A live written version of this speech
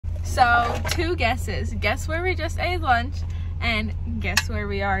So, two guesses. Guess where we just ate lunch, and guess where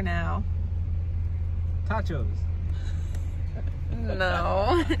we are now. Tachos.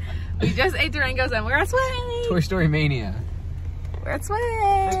 No. We just ate Durangos and we're at Swing. Toy Story Mania. We're at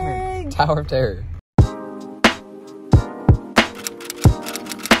Swing. Tower of Terror.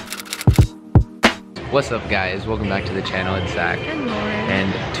 What's up, guys? Welcome back to the channel. It's Zack. Good morning.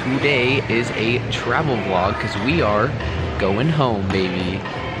 And today is a travel vlog because we are going home, baby.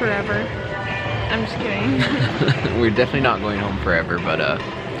 Forever. I'm just kidding. We're definitely not going home forever, but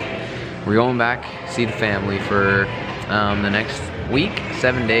we're going back, see the family for the next week,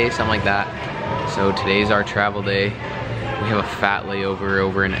 7 days, something like that. So today's our travel day. We have a fat layover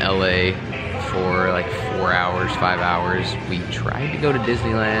over in LA for like 4 hours, 5 hours. We tried to go to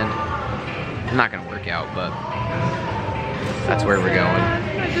Disneyland. Not gonna work out, but that's where we're going.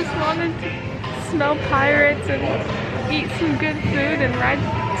 I just wanted to smell pirates and eat some good food and ride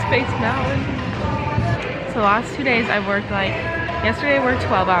Space Mountain. So the last 2 days I worked yesterday I worked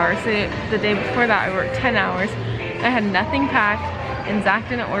 12 hours. The day before that I worked 10 hours. I had nothing packed and Zach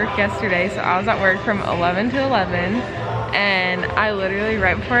didn't work yesterday, so I was at work from 11 to 11. And I literally,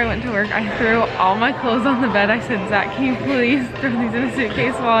 right before I went to work, I threw all my clothes on the bed. I said, Zach, can you please throw these in a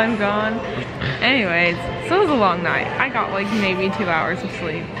suitcase while I'm gone? Anyways, so it was a long night. I got like maybe 2 hours of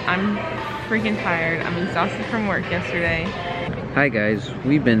sleep. I'm freaking tired. I'm exhausted from work yesterday. Hi guys,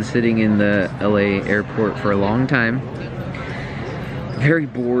 we've been sitting in the LA airport for a long time. Very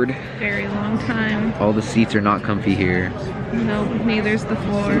bored. Very long time. All the seats are not comfy here. Nope, neither's the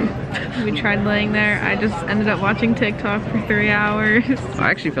floor. We tried laying there. I just ended up watching TikTok for 3 hours. I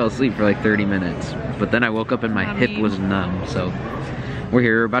actually fell asleep for like 30 minutes, but then I woke up and my hip was numb, so we're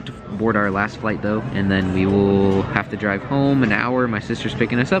here. We're about to board our last flight though, and then we will have to drive home an hour. My sister's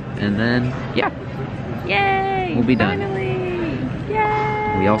picking us up, and then, yeah. Yay! We'll be done. Finally!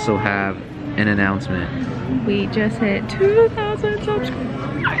 Yay! We also have an announcement. We just hit 2,000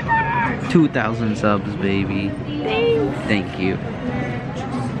 subscribers. 2,000 subs, baby. Thanks. Thank you.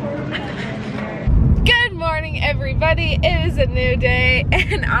 Good morning, everybody. It is a new day,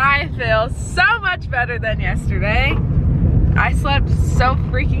 and I feel so much better than yesterday. I slept so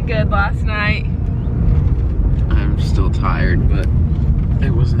freaking good last night. I'm still tired, but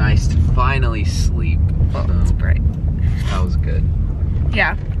it was nice to finally sleep. Oh, it's bright. That was good.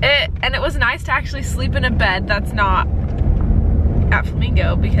 Yeah, and it was nice to actually sleep in a bed that's not at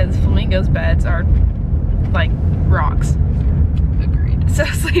Flamingo, because Flamingo's beds are like rocks. Agreed. So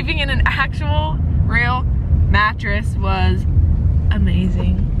sleeping in an actual real mattress was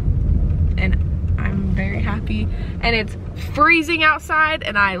amazing, and I'm very happy. And it's freezing outside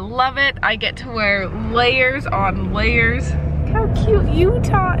and I love it. I get to wear layers on layers. How cute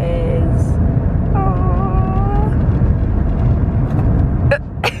Utah is.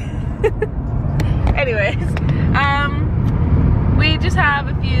 Anyways, we just have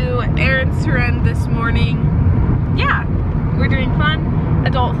a few errands to run this morning. Yeah, we're doing fun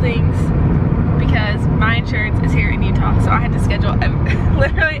adult things because my insurance is here in Utah, so I had to schedule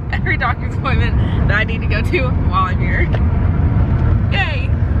literally every doctor's appointment that I need to go to while I'm here. Yay!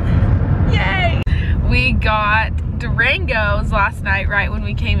 Yay! We got Durangos last night right when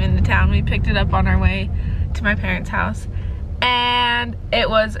we came into town. We picked it up on our way to my parents' house. And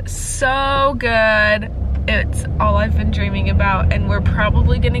it was so good. It's all I've been dreaming about, and we're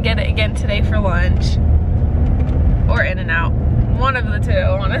probably gonna get it again today for lunch. Or In-N-Out. One of the two,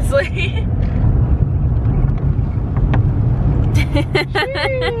 honestly.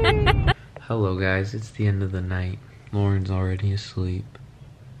 Hello guys, it's the end of the night. Lauren's already asleep.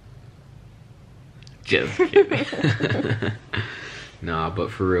 Just kidding. Nah, but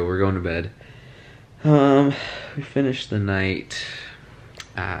for real, we're going to bed. We finished the night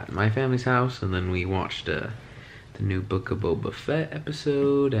at my family's house, and then we watched the new Book of Boba Fett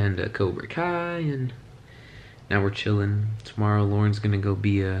episode and Cobra Kai, and now we're chilling. Tomorrow Lauren's gonna go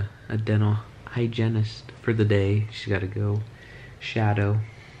be a dental hygienist for the day. She's gotta go shadow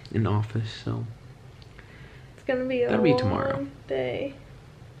in office, so It's gonna be a that'll be tomorrow. Day.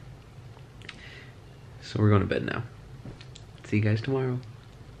 So we're going to bed now. See you guys tomorrow.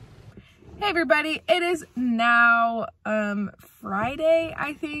 Hey everybody, it is now Friday,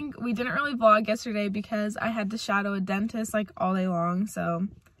 I think. We didn't really vlog yesterday because I had to shadow a dentist like all day long, so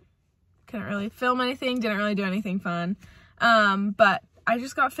couldn't really film anything, didn't really do anything fun. But I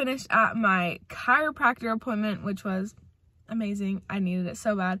just got finished at my chiropractor appointment, which was amazing. I needed it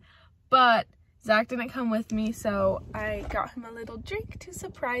so bad. But Zach didn't come with me, so I got him a little drink to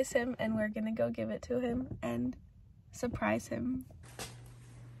surprise him, and we're gonna go give it to him and surprise him.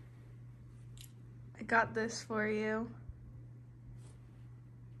 I got this for you.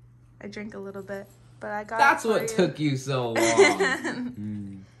 I drank a little bit, but I got That's it for what you. took you so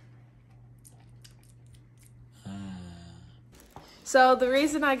long. So the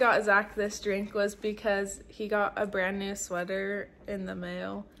reason I got Zach this drink was because he got a brand new sweater in the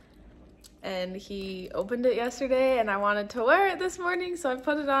mail. And he opened it yesterday and I wanted to wear it this morning, so I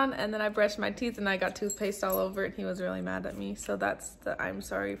put it on and then I brushed my teeth and I got toothpaste all over it and he was really mad at me. So that's the I'm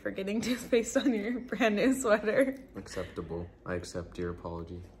sorry for getting toothpaste on your brand new sweater. Acceptable. I accept your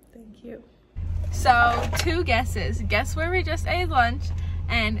apology. Thank you. So 2 guesses. Guess where we just ate lunch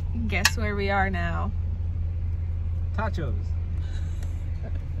and guess where we are now. Tachos.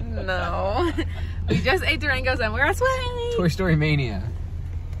 No. We just ate Durango's and we're at Swing. Toy Story Mania.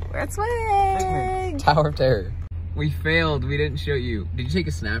 We're at Swing. Tower of Terror. We failed. We didn't show you. Did you take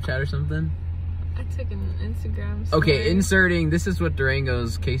a Snapchat or something? I took an Instagram story. Okay, inserting. This is what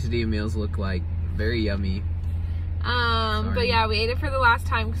Durango's quesadilla meals look like. Very yummy. But yeah, we ate it for the last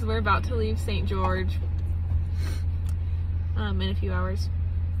time because we're about to leave St. George in a few hours.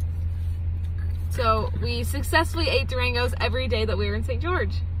 So we successfully ate Durango's every day that we were in St.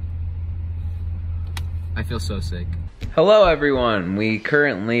 George. I feel so sick. Hello everyone. We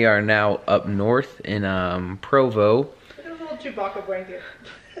currently are now up north in Provo. Look at a little Chewbacca blanket.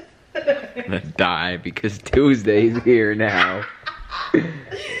 I'm gonna die because Tuesday's here now.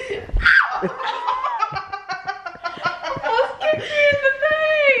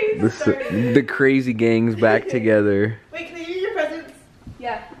 The crazy gang's back together. Wait, can I use your presents?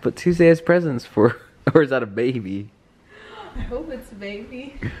 Yeah. But Tuesday has presents for, or is that a baby? I hope it's a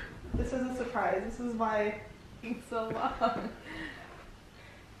baby. This is a surprise. This is why It's so long.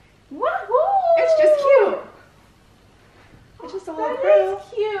 Woohoo! It's just cute. It's just a little That crow. is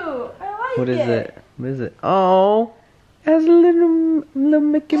cute. I like What it. is it? What is it? Oh, it has a little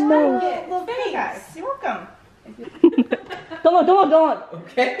Mickey Mouse. Little kitty guys. You're welcome. Don't look.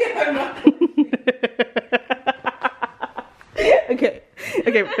 Okay, I'm not. Okay,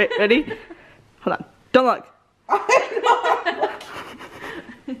 wait, ready? Hold on. Don't look.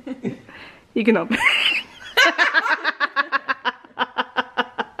 You can open.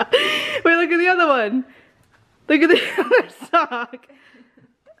 Wait, look at the other one. Look at the other sock.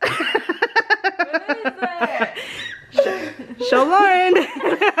 What is it? Show Lauren.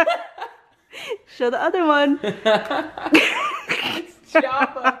 Show the other one. It's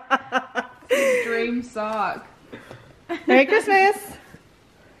Java. It's dream sock. Merry Christmas.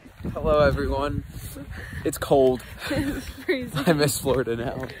 Hello everyone. It's cold. It's freezing. I miss Florida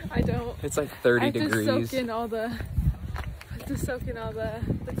now. I don't. It's like 30 I have degrees. to soak in all the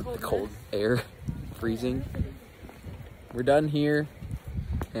cold. Cold air, freezing. We're done here,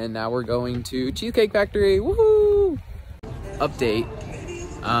 and now we're going to Cheesecake Factory. Woohoo! Update.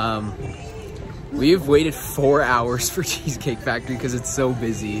 We've waited 4 hours for Cheesecake Factory because it's so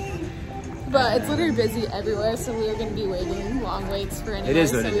busy. But it's literally busy everywhere, so we are going to be waiting long waits for anyone. It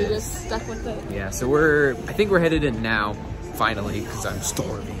is what so it we is. just stuck with it. Yeah, so I think we're headed in now, finally, because I'm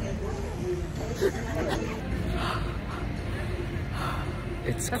starving.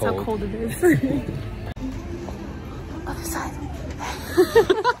 It's That's cold. how cold it is. Other side.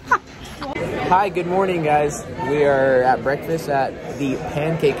 Hi, good morning, guys. We are at breakfast at the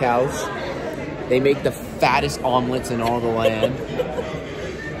Pancake House. They make the fattest omelets in all the land.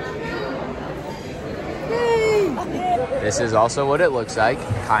 Yay! This is also what it looks like.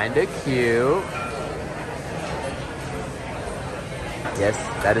 Kinda cute. Yes,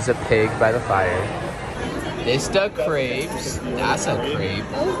 that is a pig by the fire. This the crepes. That's a crepe.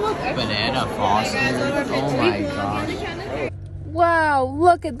 Banana foster. Oh my gosh. Wow,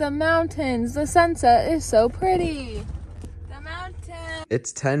 look at the mountains. The sunset is so pretty. The mountain.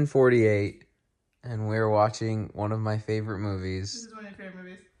 It's 10:48 and we're watching one of my favorite movies. This is one of your favorite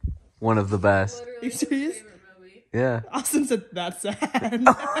movies. One of the best. Are you serious? Yeah. Austin said that's sad.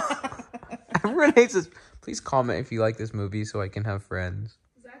 Renee says, please comment if you like this movie so I can have friends.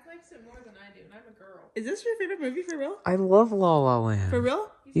 Zach likes it more than I do, and I'm a girl. Is this your favorite movie for real? I love La La Land. For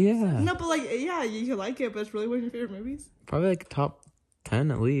real? Yeah. No, but like, yeah, you like it, but it's really one of your favorite movies. Probably like top 10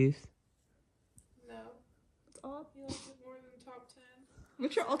 at least. No. It's all. He likes it more than top 10.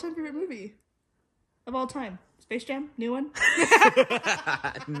 What's your all-time favorite movie of all time? Space Jam, new one.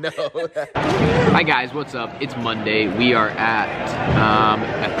 No. Hi guys, what's up? It's Monday. We are at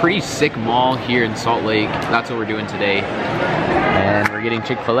a pretty sick mall here in Salt Lake. That's what we're doing today. And we're getting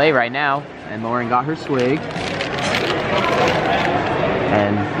Chick-fil-A right now. And Lauren got her swig.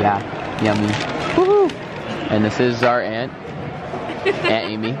 And yeah, yummy. Woohoo! And this is our aunt, Aunt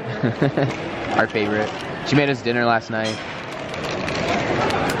Amy, our favorite. She made us dinner last night.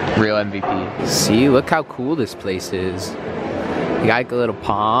 Real MVP. See, look how cool this place is. You got like a little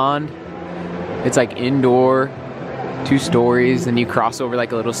pond. It's like indoor, 2 stories. Then you cross over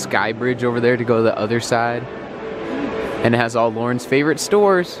like a little sky bridge over there to go to the other side. And it has all Lauren's favorite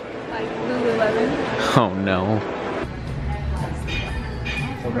stores. Like Lululemon. Oh no.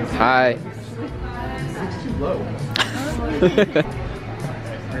 Hi. It's too low.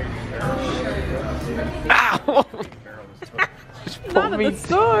 Ow! Not at the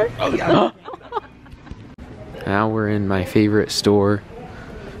store. Now we're in my favorite store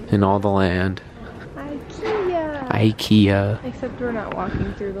in all the land. IKEA. IKEA. Except we're not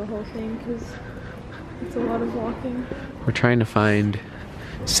walking through the whole thing because it's a lot of walking. We're trying to find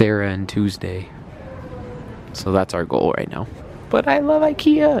Sarah and Tuesday. So that's our goal right now. But I love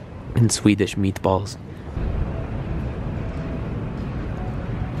IKEA. And Swedish meatballs.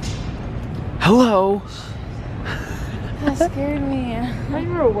 Hello. That scared me. I thought you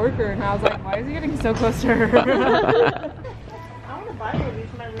were a worker and I was like, why is he getting so close to her? I want to buy one of these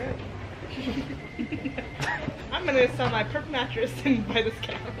in my room. I'm gonna sell my perp mattress and buy this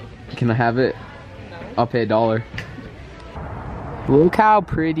couch. Can I have it? No. I'll pay $1. Look how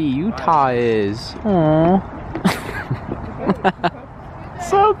pretty Utah is. Aww.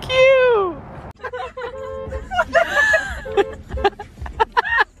 So cute.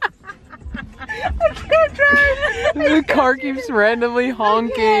 The car keeps randomly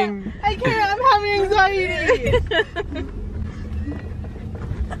honking. I can't, I'm having anxiety.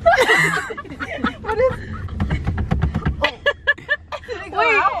 What is...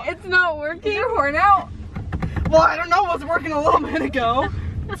 Wait, it's not working? Is your horn out? Well, I don't know, it was working a little bit ago.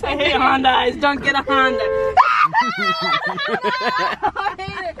 I hate Hondas, don't get a Honda. I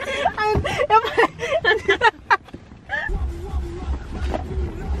hate it.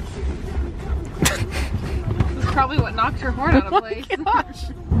 This is probably what knocked your horn out of place. Oh my gosh.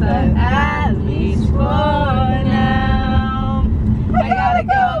 But at least for now, I gotta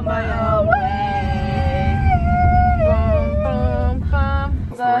go my own way. Bum, bum, bum.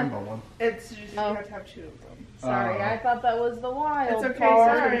 That's the rainbow one. It's just, you have to have 2 of them. Sorry, I thought that was the wild It's okay,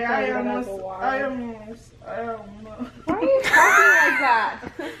 card. sorry, I almost. Why are you talking like that?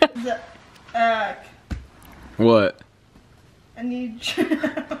 Zack, What? I need you.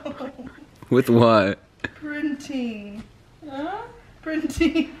 With what? Printing. Huh?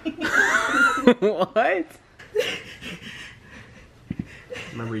 Printing. What?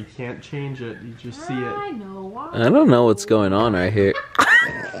 Remember, you can't change it. You just see it. I know why. I don't know what's going on right here.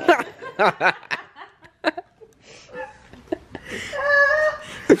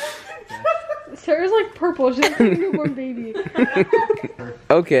 Sarah's like purple. She's like a newborn baby.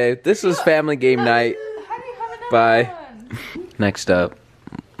 Okay, this was family game night. Bye. Next up,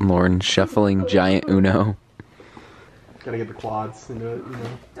 Lauren shuffling giant Uno. Gotta get the quads into it, you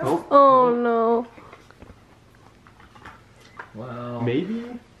know. Oh no. Wow. Maybe?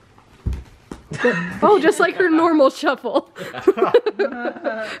 Oh, just like her normal shuffle. Stop.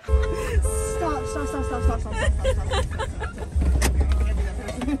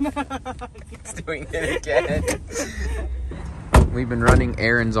 It's doing it again. We've been running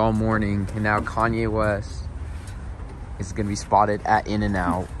errands all morning, and now Kanye West is gonna be spotted at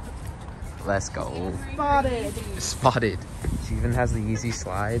In-N-Out. Let's go. Spotted. Spotted. She even has the Yeezy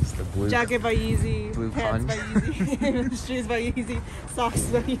slides, the blue. Jacket by Yeezy. Blue Pants by con. Yeezy. Shoes by Yeezy. Socks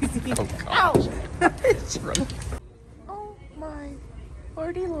by Yeezy. Oh gosh. It's running. Oh my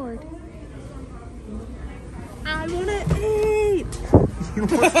lordy lord. I wanna eat. You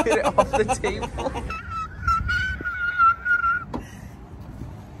almost hit it off the table.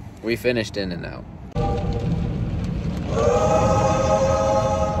 We finished In-N-Out.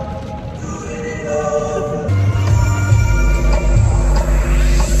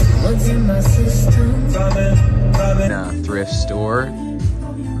 In a thrift store.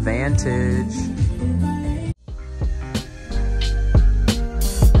 Vantage.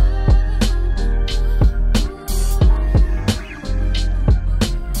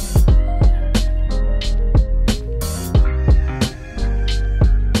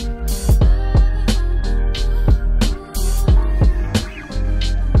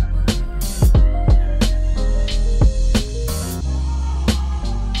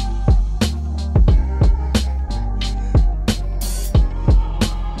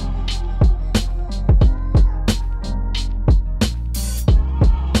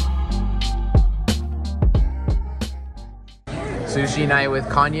 Sushi night with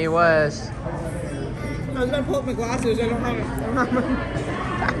Kanye West. I was gonna pull up my glasses. I don't have it.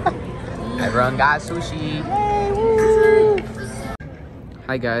 Everyone got sushi. Hey, woo.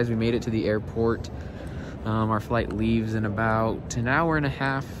 Hi guys, we made it to the airport. Our flight leaves in about an hour and a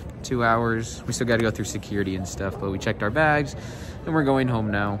half, 2 hours. We still got to go through security and stuff, but we checked our bags. And we're going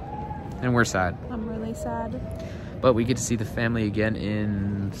home now. And we're sad. I'm really sad. But we get to see the family again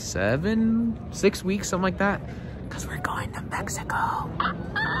in 6 weeks, something like that. Because we're going to Mexico.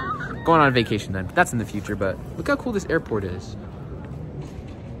 Going on vacation then. That's in the future, but look how cool this airport is.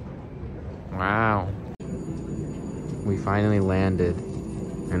 Wow. We finally landed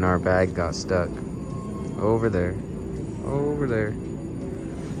and our bag got stuck over there. Over there.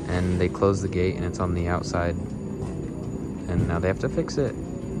 And they closed the gate and it's on the outside. And now they have to fix it.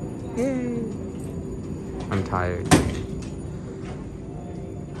 Yay. I'm tired.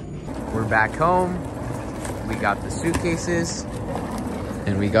 We're back home. We got the suitcases.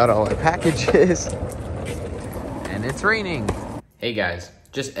 And we got all our packages. And it's raining. Hey guys,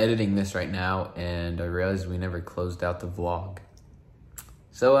 just editing this right now and I realized we never closed out the vlog.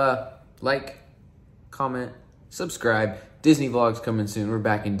 So like, comment, subscribe. Disney vlogs coming soon. We're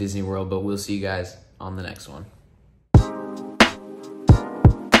back in Disney World, but we'll see you guys on the next one.